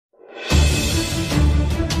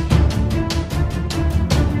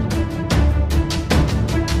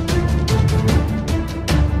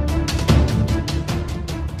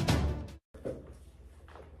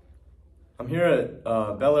here at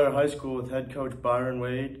Belaire High School with head coach Byron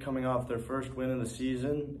Wade, coming off their first win of the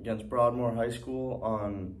season against Broadmoor High School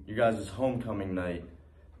on you guys' homecoming night.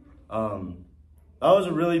 That was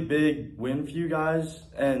a really big win for you guys,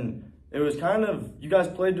 and it was kind of, you guys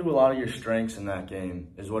played to a lot of your strengths in that game,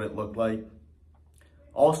 is what it looked like.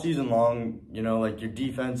 All season long, you know, like your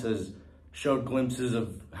defense has showed glimpses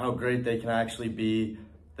of how great they can actually be.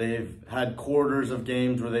 They've had quarters of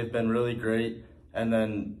games where they've been really great,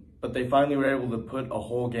 but they finally were able to put a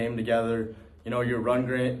whole game together. You know, your run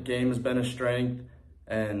game has been a strength,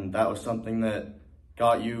 and that was something that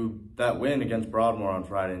got you that win against Broadmoor on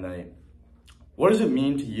Friday night. What does it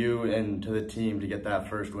mean to you and to the team to get that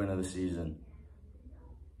first win of the season?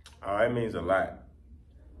 It means a lot.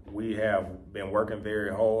 We have been working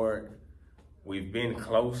very hard. We've been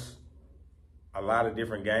close a lot of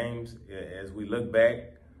different games. As we look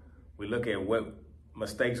back, we look at what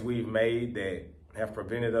mistakes we've made that have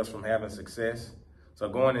prevented us from having success. So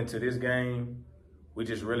going into this game, we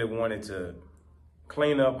just really wanted to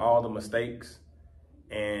clean up all the mistakes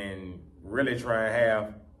and really try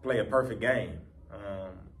and play a perfect game.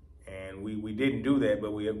 And we didn't do that,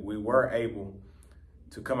 but we were able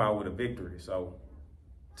to come out with a victory. So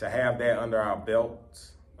to have that under our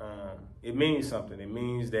belts, it means something. It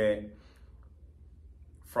means that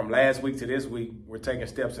from last week to this week, we're taking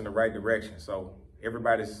steps in the right direction. So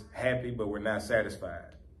everybody's happy, but we're not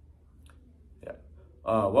satisfied. Yeah.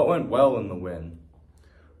 What went well in the win?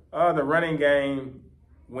 The running game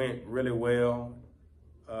went really well.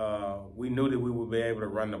 We knew that we would be able to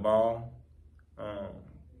run the ball.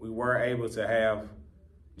 We were able to have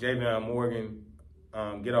Javion Morgan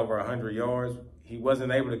get over 100 yards. He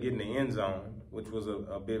wasn't able to get in the end zone, which was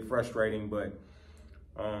a bit frustrating, but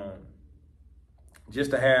just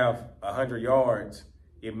to have 100 yards,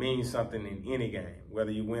 it means something in any game, whether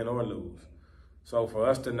you win or lose. So for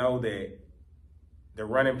us to know that the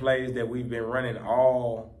running plays that we've been running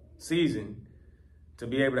all season, to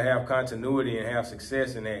be able to have continuity and have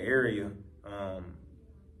success in that area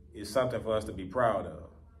is something for us to be proud of.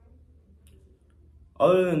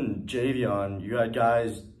 Other than Javion, you had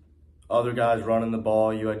other guys running the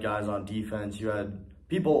ball, you had guys on defense, you had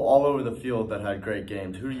people all over the field that had great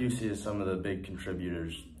games. Who do you see as some of the big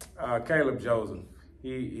contributors? Caleb Joseph.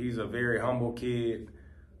 He's a very humble kid.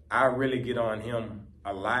 I really get on him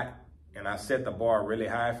a lot, and I set the bar really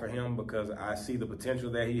high for him because I see the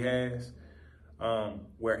potential that he has.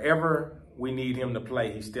 Wherever we need him to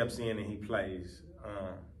play, he steps in and he plays.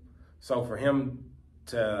 So for him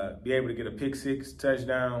to be able to get a pick-six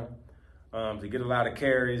touchdown, to get a lot of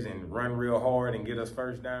carries and run real hard and get us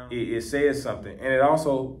first down, it says something. And it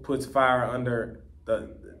also puts fire under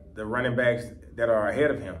the running backs that are ahead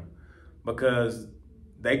of him, because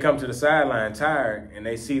they come to the sideline tired and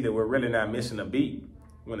they see that we're really not missing a beat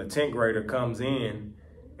when a 10th grader comes in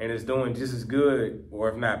and is doing just as good or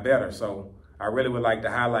if not better. So I really would like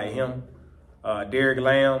to highlight him. Derek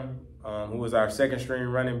Lamb, who is our second string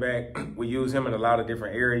running back, we use him in a lot of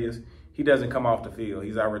different areas. He doesn't come off the field.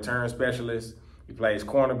 He's our return specialist. He plays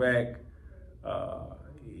cornerback.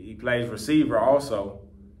 He plays receiver also.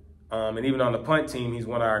 And even on the punt team, he's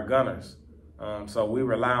one of our gunners. So we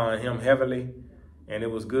rely on him heavily. And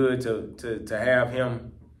it was good to have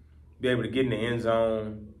him be able to get in the end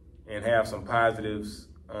zone and have some positives,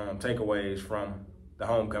 takeaways from the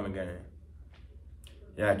homecoming game.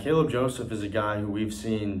 Yeah, Caleb Joseph is a guy who we've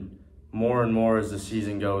seen more and more as the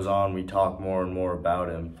season goes on. We talk more and more about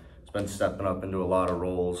him. He's been stepping up into a lot of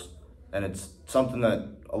roles, and it's something that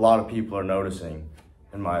a lot of people are noticing,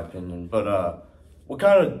 in my opinion. But what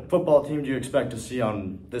kind of football team do you expect to see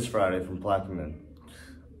on this Friday from Plaquemine?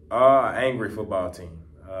 Angry football team.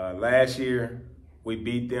 Last year, we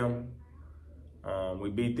beat them. We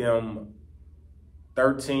beat them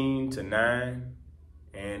 13-9.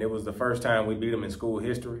 And it was the first time we beat them in school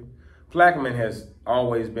history. Plaquemine has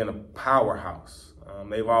always been a powerhouse.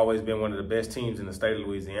 They've always been one of the best teams in the state of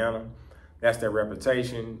Louisiana. That's their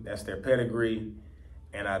reputation, that's their pedigree.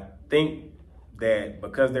 And I think that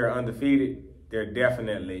because they're undefeated, they're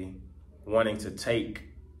definitely wanting to take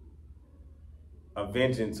a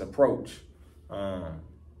vengeance approach on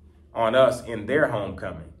us in their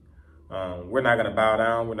homecoming. We're not gonna bow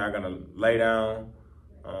down, we're not gonna lay down.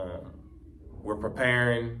 We're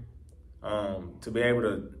preparing to be able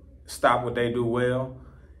to stop what they do well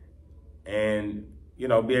and, you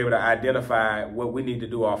know, be able to identify what we need to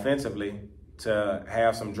do offensively to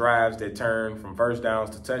have some drives that turn from first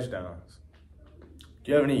downs to touchdowns.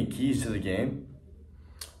 Do you have any keys to the game?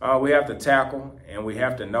 We have to tackle, and we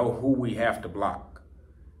have to know who we have to block.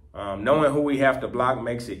 Knowing who we have to block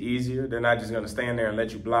makes it easier. They're not just going to stand there and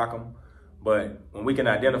let you block them. But when we can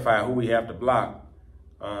identify who we have to block,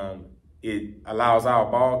 it allows our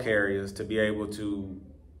ball carriers to be able to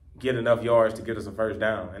get enough yards to get us a first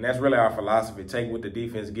down. And that's really our philosophy. Take what the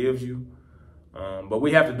defense gives you. But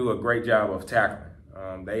we have to do a great job of tackling.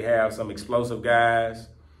 They have some explosive guys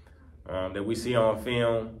that we see on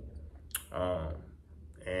film.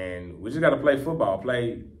 And we just got to play football,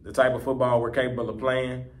 play the type of football we're capable of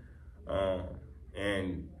playing,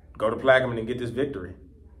 and go to Plaquemine and get this victory.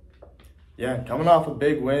 Yeah, coming off a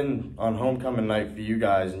big win on homecoming night for you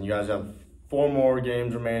guys, and you guys have 4 more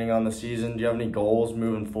games remaining on the season. Do you have any goals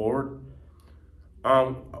moving forward?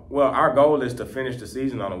 Well, our goal is to finish the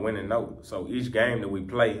season on a winning note. So each game that we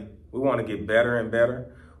play, we want to get better and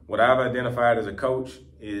better. What I've identified as a coach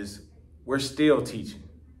is we're still teaching.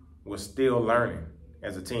 We're still learning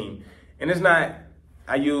as a team. And it's not,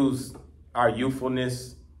 I use our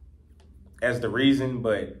youthfulness as the reason,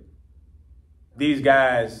 but these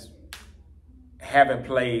guys haven't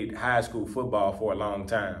played high school football for a long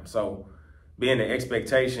time. So being the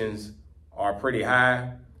expectations are pretty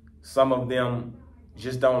high, some of them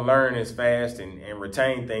just don't learn as fast and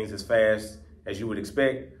retain things as fast as you would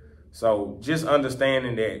expect. So just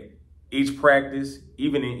understanding that each practice,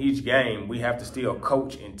 even in each game, we have to still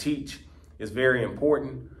coach and teach is very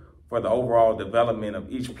important for the overall development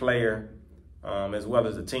of each player as well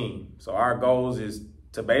as the team. So our goals is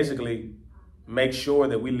to basically make sure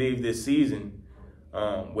that we leave this season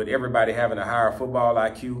with everybody having a higher football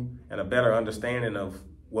IQ and a better understanding of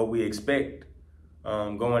what we expect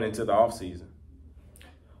going into the offseason.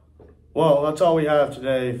 Well, that's all we have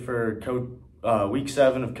today for Week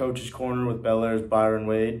 7 of Coach's Corner with Belaire's Byron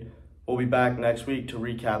Wade. We'll be back next week to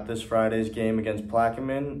recap this Friday's game against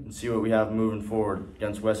Plaquemine and see what we have moving forward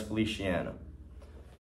against West Feliciana.